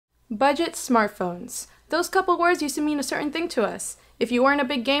Budget smartphones. Those couple words used to mean a certain thing to us. If you weren't a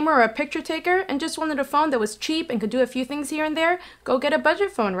big gamer or a picture taker and just wanted a phone that was cheap and could do a few things here and there, go get a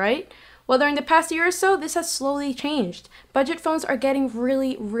budget phone, right? Well, during the past year or so, this has slowly changed. Budget phones are getting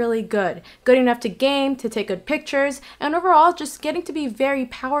really good. Good enough to game, to take good pictures, and overall just getting to be very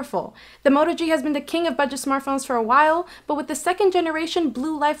powerful. The Moto G has been the king of budget smartphones for a while, but with the second generation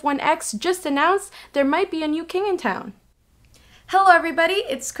BLU Life One X just announced, there might be a new king in town. Hello everybody,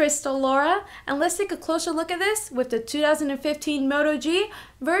 it's Crystal Laura, and let's take a closer look at this with the 2015 Moto G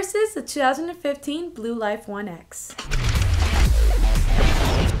versus the 2015 BLU Life One X.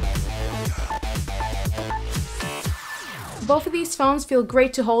 Both of these phones feel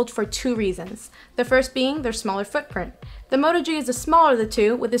great to hold for two reasons. The first being their smaller footprint. The Moto G is the smaller of the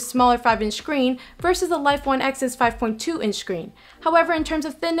two with a smaller 5-inch screen versus the Life One X's 5.2-inch screen. However, in terms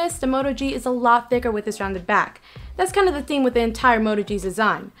of thickness, the Moto G is a lot thicker with its rounded back. That's kind of the theme with the entire Moto G's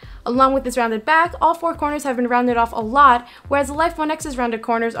design. Along with its rounded back, all four corners have been rounded off a lot, whereas the Life One X's rounded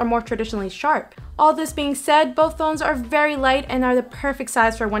corners are more traditionally sharp. All this being said, both phones are very light and are the perfect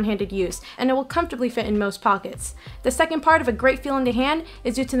size for one-handed use, and it will comfortably fit in most pockets. The second part of a great feel in the hand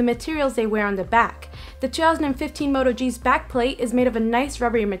is due to the materials they wear on the back. The 2015 Moto G's back plate is made of a nice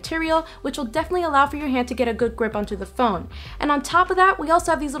rubbery material, which will definitely allow for your hand to get a good grip onto the phone. And on top of that, we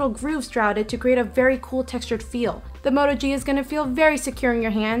also have these little grooves throughout to create a very cool textured feel. The Moto G is going to feel very secure in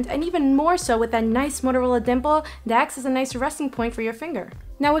your hand, and even more so with that nice Motorola dimple that acts as a nice resting point for your finger.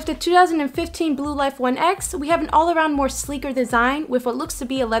 Now with the 2015 BLU Life One X, we have an all-around more sleeker design with what looks to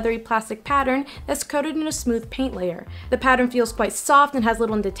be a leathery plastic pattern that's coated in a smooth paint layer. The pattern feels quite soft and has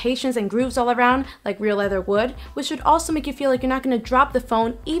little indentations and grooves all around like real leather would, which should also make you feel like you're not going to drop the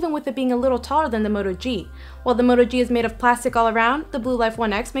phone even with it being a little taller than the Moto G. While the Moto G is made of plastic all around, the BLU Life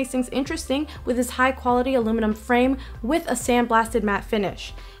One X makes things interesting with its high-quality aluminum frame with a sandblasted matte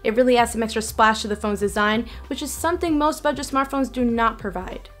finish. It really adds some extra splash to the phone's design, which is something most budget smartphones do not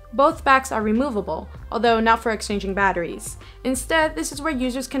provide. Both backs are removable, although not for exchanging batteries. Instead, this is where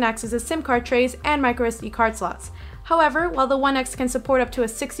users can access the SIM card trays and microSD card slots. However, while the One X can support up to a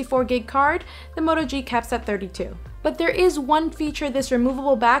 64 gig card, the Moto G caps at 32. But there is one feature this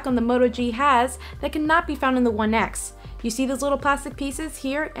removable back on the Moto G has that cannot be found in the One X. You see those little plastic pieces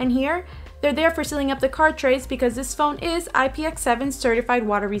here and here? They're there for sealing up the card trays because this phone is IPX7 certified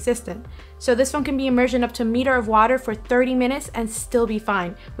water resistant. So this phone can be immersed in up to a meter of water for 30 minutes and still be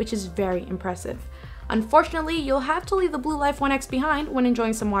fine, which is very impressive. Unfortunately, you'll have to leave the BLU Life One X behind when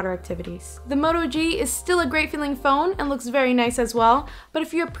enjoying some water activities. The Moto G is still a great feeling phone and looks very nice as well, but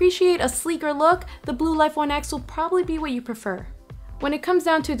if you appreciate a sleeker look, the BLU Life One X will probably be what you prefer. When it comes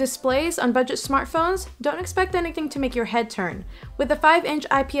down to displays on budget smartphones, don't expect anything to make your head turn. With a 5-inch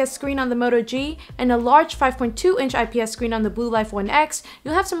IPS screen on the Moto G and a large 5.2-inch IPS screen on the BLU Life One X,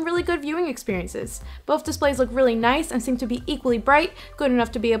 you'll have some really good viewing experiences. Both displays look really nice and seem to be equally bright, good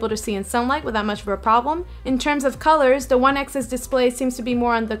enough to be able to see in sunlight without much of a problem. In terms of colors, the One X's display seems to be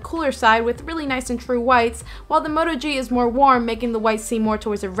more on the cooler side with really nice and true whites, while the Moto G is more warm, making the whites seem more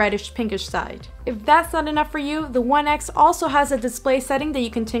towards a reddish pinkish side. If that's not enough for you, the One X also has a display setting that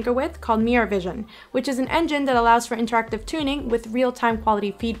you can tinker with called Mirror Vision, which is an engine that allows for interactive tuning with real-time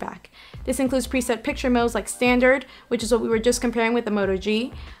quality feedback. This includes preset picture modes like Standard, which is what we were just comparing with the Moto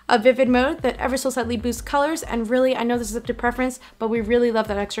G, a Vivid mode that ever so slightly boosts colors, and really, I know this is up to preference, but we really love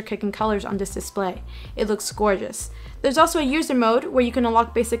that extra kick in colors on this display. It looks gorgeous. There's also a user mode where you can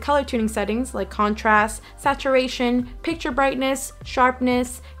unlock basic color tuning settings like contrast, saturation, picture brightness,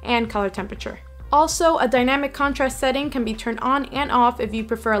 sharpness, and color temperature. Also, a dynamic contrast setting can be turned on and off if you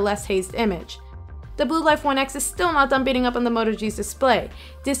prefer a less hazed image. The BLU Life One X is still not done beating up on the Moto G's display.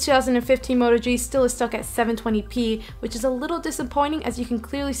 This 2015 Moto G still is stuck at 720p, which is a little disappointing as you can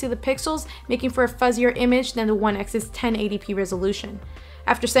clearly see the pixels, making for a fuzzier image than the One X's 1080p resolution.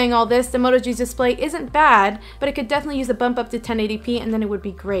 After saying all this, the Moto G's display isn't bad, but it could definitely use a bump up to 1080p and then it would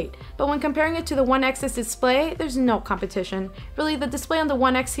be great. But when comparing it to the One X's display, there's no competition. Really, the display on the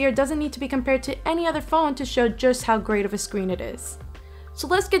One X here doesn't need to be compared to any other phone to show just how great of a screen it is. So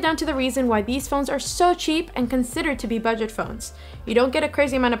let's get down to the reason why these phones are so cheap and considered to be budget phones. You don't get a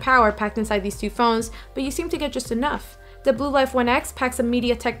crazy amount of power packed inside these two phones, but you seem to get just enough. The BLU Life One X packs a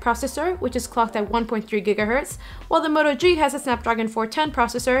MediaTek processor, which is clocked at 1.3 GHz, while the Moto G has a Snapdragon 410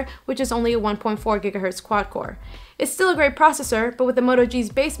 processor, which is only a 1.4 GHz quad-core. It's still a great processor, but with the Moto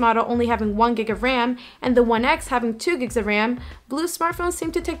G's base model only having 1 GB of RAM and the One X having 2 GB of RAM, BLU smartphones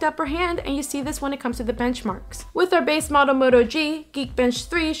seem to take the upper hand, and you see this when it comes to the benchmarks. With our base model Moto G, Geekbench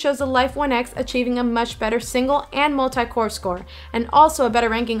 3 shows the Life One X achieving a much better single and multi-core score, and also a better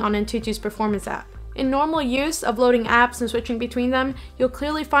ranking on Antutu's performance app. In normal use of loading apps and switching between them, you'll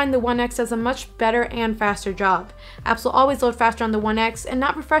clearly find the One X does a much better and faster job. Apps will always load faster on the One X and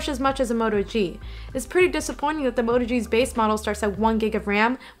not refresh as much as a Moto G. It's pretty disappointing that the Moto G's base model starts at 1 gig of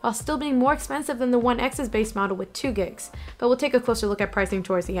RAM while still being more expensive than the One X's base model with 2 gigs, but we'll take a closer look at pricing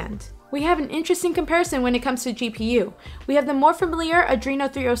towards the end. We have an interesting comparison when it comes to GPU. We have the more familiar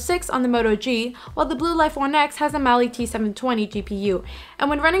Adreno 306 on the Moto G, while the BLU Life One X has a Mali T720 GPU. And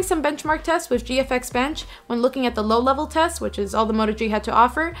when running some benchmark tests with GFX Bench, when looking at the low-level tests, which is all the Moto G had to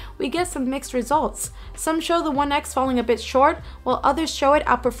offer, we get some mixed results. Some show the One X falling a bit short, while others show it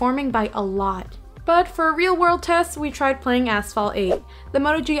outperforming by a lot. But for a real-world test, we tried playing Asphalt 8. The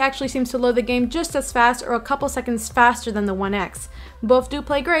Moto G actually seems to load the game just as fast or a couple seconds faster than the One X. Both do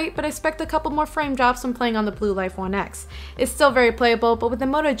play great, but I expect a couple more frame drops when playing on the BLU Life One X. It's still very playable, but with the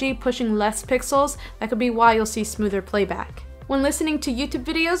Moto G pushing less pixels, that could be why you'll see smoother playback. When listening to YouTube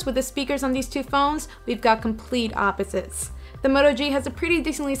videos with the speakers on these two phones, we've got complete opposites. The Moto G has a pretty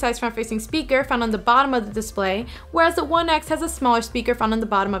decently sized front-facing speaker found on the bottom of the display, whereas the One X has a smaller speaker found on the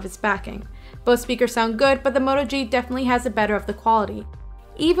bottom of its backing. Both speakers sound good, but the Moto G definitely has the better of the quality.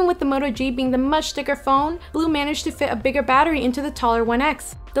 Even with the Moto G being the much thicker phone, BLU managed to fit a bigger battery into the taller One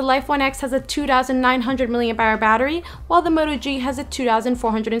X. The Life One X has a 2,900 mAh battery, while the Moto G has a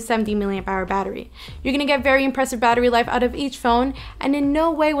 2,470 mAh battery. You're gonna get very impressive battery life out of each phone, and in no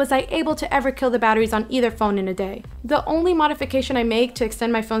way was I able to ever kill the batteries on either phone in a day. The only modification I make to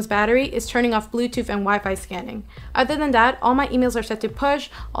extend my phone's battery is turning off Bluetooth and Wi-Fi scanning. Other than that, all my emails are set to push,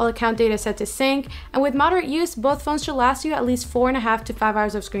 all account data is set to sync, and with moderate use, both phones should last you at least 4.5 to 5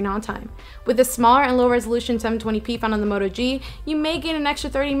 hours of screen on time. With the smaller and low resolution 720p found on the Moto G, you may gain an extra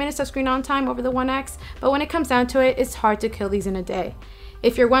 30 minutes of screen on time over the One X, but when it comes down to it, it's hard to kill these in a day.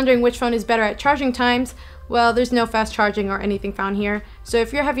 If you're wondering which phone is better at charging times, well, there's no fast charging or anything found here, so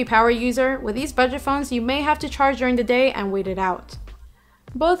if you're a heavy power user, with these budget phones, you may have to charge during the day and wait it out.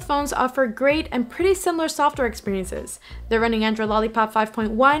 Both phones offer great and pretty similar software experiences. They're running Android Lollipop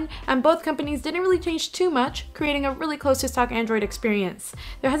 5.1, and both companies didn't really change too much, creating a really close to stock Android experience.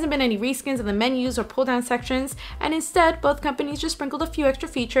 There hasn't been any reskins in the menus or pull-down sections, and instead, both companies just sprinkled a few extra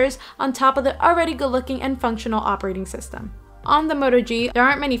features on top of the already good-looking and functional operating system. On the Moto G, there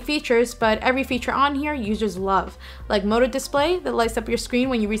aren't many features, but every feature on here users love, like Moto Display that lights up your screen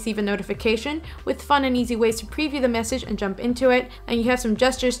when you receive a notification, with fun and easy ways to preview the message and jump into it, and you have some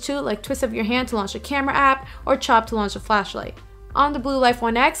gestures too, like twist of your hand to launch a camera app, or chop to launch a flashlight. On the BLU Life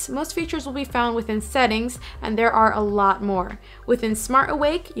One X, most features will be found within settings, and there are a lot more. Within Smart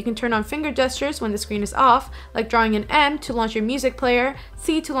Awake, you can turn on finger gestures when the screen is off, like drawing an M to launch your music player,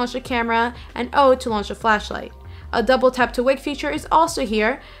 C to launch the camera, and O to launch a flashlight. A double tap to wake feature is also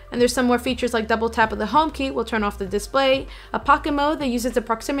here, and there's some more features like double tap of the home key will turn off the display, a pocket mode that uses the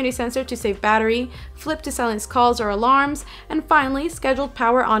proximity sensor to save battery, flip to silence calls or alarms, and finally scheduled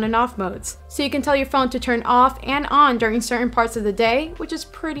power on and off modes. So you can tell your phone to turn off and on during certain parts of the day, which is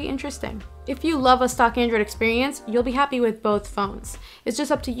pretty interesting. If you love a stock Android experience, you'll be happy with both phones. It's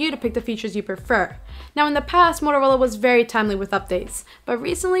just up to you to pick the features you prefer. Now in the past, Motorola was very timely with updates, but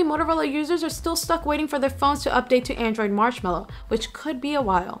recently Motorola users are still stuck waiting for their phones to update to Android Marshmallow, which could be a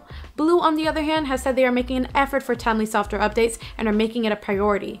while. BLU, on the other hand, has said they are making an effort for timely software updates and are making it a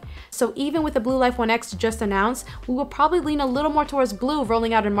priority. So even with the BLU Life One X just announced, we will probably lean a little more towards BLU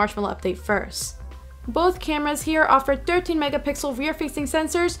rolling out a Marshmallow update first. Both cameras here offer 13 megapixel rear-facing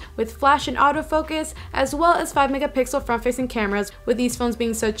sensors with flash and autofocus, as well as 5 megapixel front-facing cameras. With these phones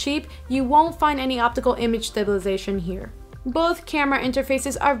being so cheap, you won't find any optical image stabilization here. Both camera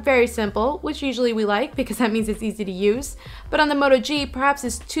interfaces are very simple, which usually we like because that means it's easy to use, but on the Moto G, perhaps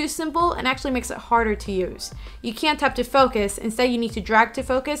it's too simple and actually makes it harder to use. You can't tap to focus, instead you need to drag to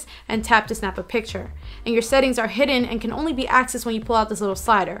focus and tap to snap a picture. And your settings are hidden and can only be accessed when you pull out this little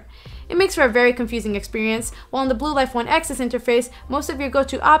slider. It makes for a very confusing experience, while on the BLU Life One X's interface, most of your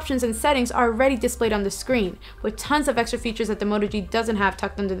go-to options and settings are already displayed on the screen, with tons of extra features that the Moto G doesn't have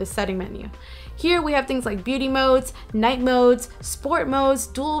tucked under the setting menu. Here we have things like beauty modes, night modes, sport modes,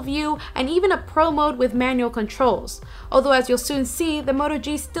 dual view, and even a pro mode with manual controls. Although as you'll soon see, the Moto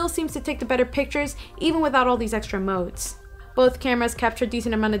G still seems to take the better pictures even without all these extra modes. Both cameras capture a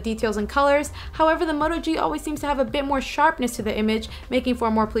decent amount of details and colors, however the Moto G always seems to have a bit more sharpness to the image, making for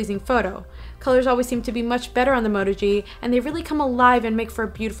a more pleasing photo. Colors always seem to be much better on the Moto G, and they really come alive and make for a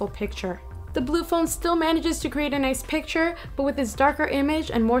beautiful picture. The BLU phone still manages to create a nice picture, but with its darker image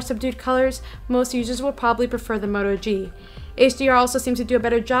and more subdued colors, most users will probably prefer the Moto G. HDR also seems to do a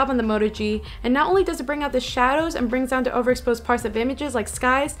better job on the Moto G, and not only does it bring out the shadows and brings down to overexposed parts of images like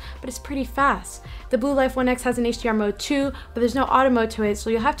skies, but it's pretty fast. The BLU Life One X has an HDR mode too, but there's no auto mode to it, so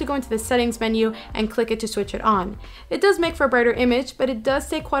you'll have to go into the settings menu and click it to switch it on. It does make for a brighter image, but it does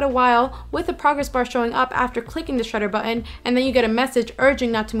take quite a while with the progress bar showing up after clicking the shutter button, and then you get a message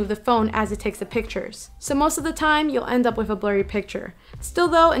urging not to move the phone as it takes the pictures. So most of the time, you'll end up with a blurry picture. Still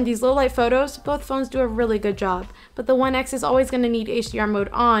though, in these low light photos, both phones do a really good job, but the One X is always going to need HDR mode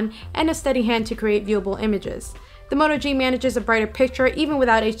on and a steady hand to create viewable images. The Moto G manages a brighter picture even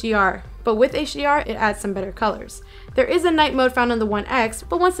without HDR, but with HDR, it adds some better colors. There is a night mode found on the One X,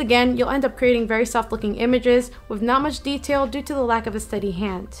 but once again, you'll end up creating very soft looking images with not much detail due to the lack of a steady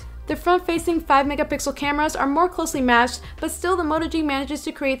hand. The front-facing 5-megapixel cameras are more closely matched, but still the Moto G manages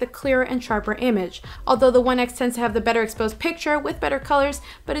to create the clearer and sharper image, although the One X tends to have the better exposed picture with better colors,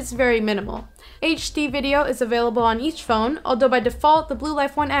 but it's very minimal. HD video is available on each phone, although by default the BLU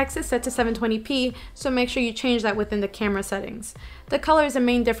Life One X is set to 720p, so make sure you change that within the camera settings. The color is the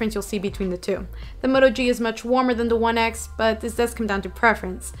main difference you'll see between the two. The Moto G is much warmer than the One X, but this does come down to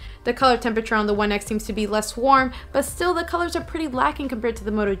preference. The color temperature on the One X seems to be less warm, but still the colors are pretty lacking compared to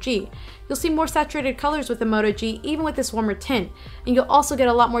the Moto G. You'll see more saturated colors with the Moto G even with this warmer tint, and you'll also get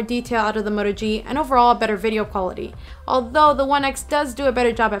a lot more detail out of the Moto G and overall better video quality, although the One X does do a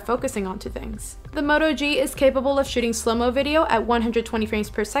better job at focusing onto things. The Moto G is capable of shooting slow-mo video at 120 frames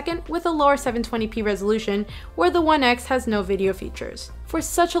per second with a lower 720p resolution, where the One X has no video features. For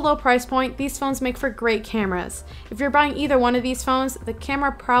such a low price point, these phones make for great cameras. If you're buying either one of these phones, the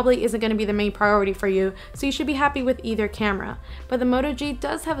camera probably isn't going to be the main priority for you, so you should be happy with either camera. But the Moto G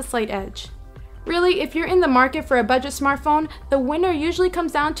does have a slight edge. Really, if you're in the market for a budget smartphone, the winner usually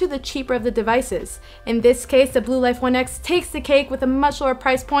comes down to the cheaper of the devices. In this case, the BLU Life One X takes the cake with a much lower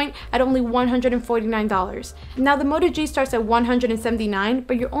price point at only $149. Now the Moto G starts at $179,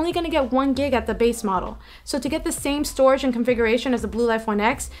 but you're only going to get 1 gig at the base model. So to get the same storage and configuration as the BLU Life One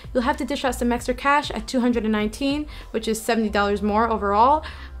X, you'll have to dish out some extra cash at $219, which is $70 more overall.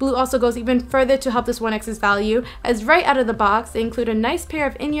 BLU also goes even further to help this One X's value, as right out of the box, they include a nice pair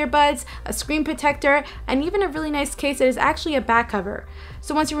of in-ear buds, a screen protector, and even a really nice case that is actually a back cover.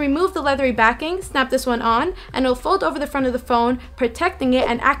 So once you remove the leathery backing, snap this one on, and it'll fold over the front of the phone, protecting it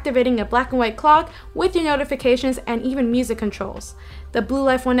and activating a black and white clock with your notifications and even music controls. The BLU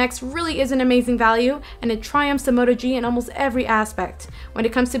Life One X really is an amazing value, and it triumphs the Moto G in almost every aspect. When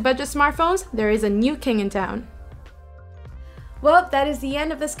it comes to budget smartphones, there is a new king in town. Well, that is the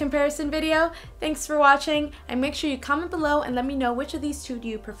end of this comparison video. Thanks for watching, and make sure you comment below and let me know which of these two do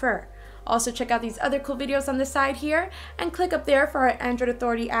you prefer. Also check out these other cool videos on the side here, and click up there for our Android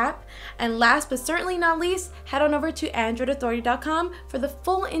Authority app. And last but certainly not least, head on over to androidauthority.com for the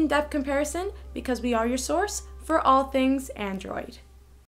full in-depth comparison, because we are your source for all things Android.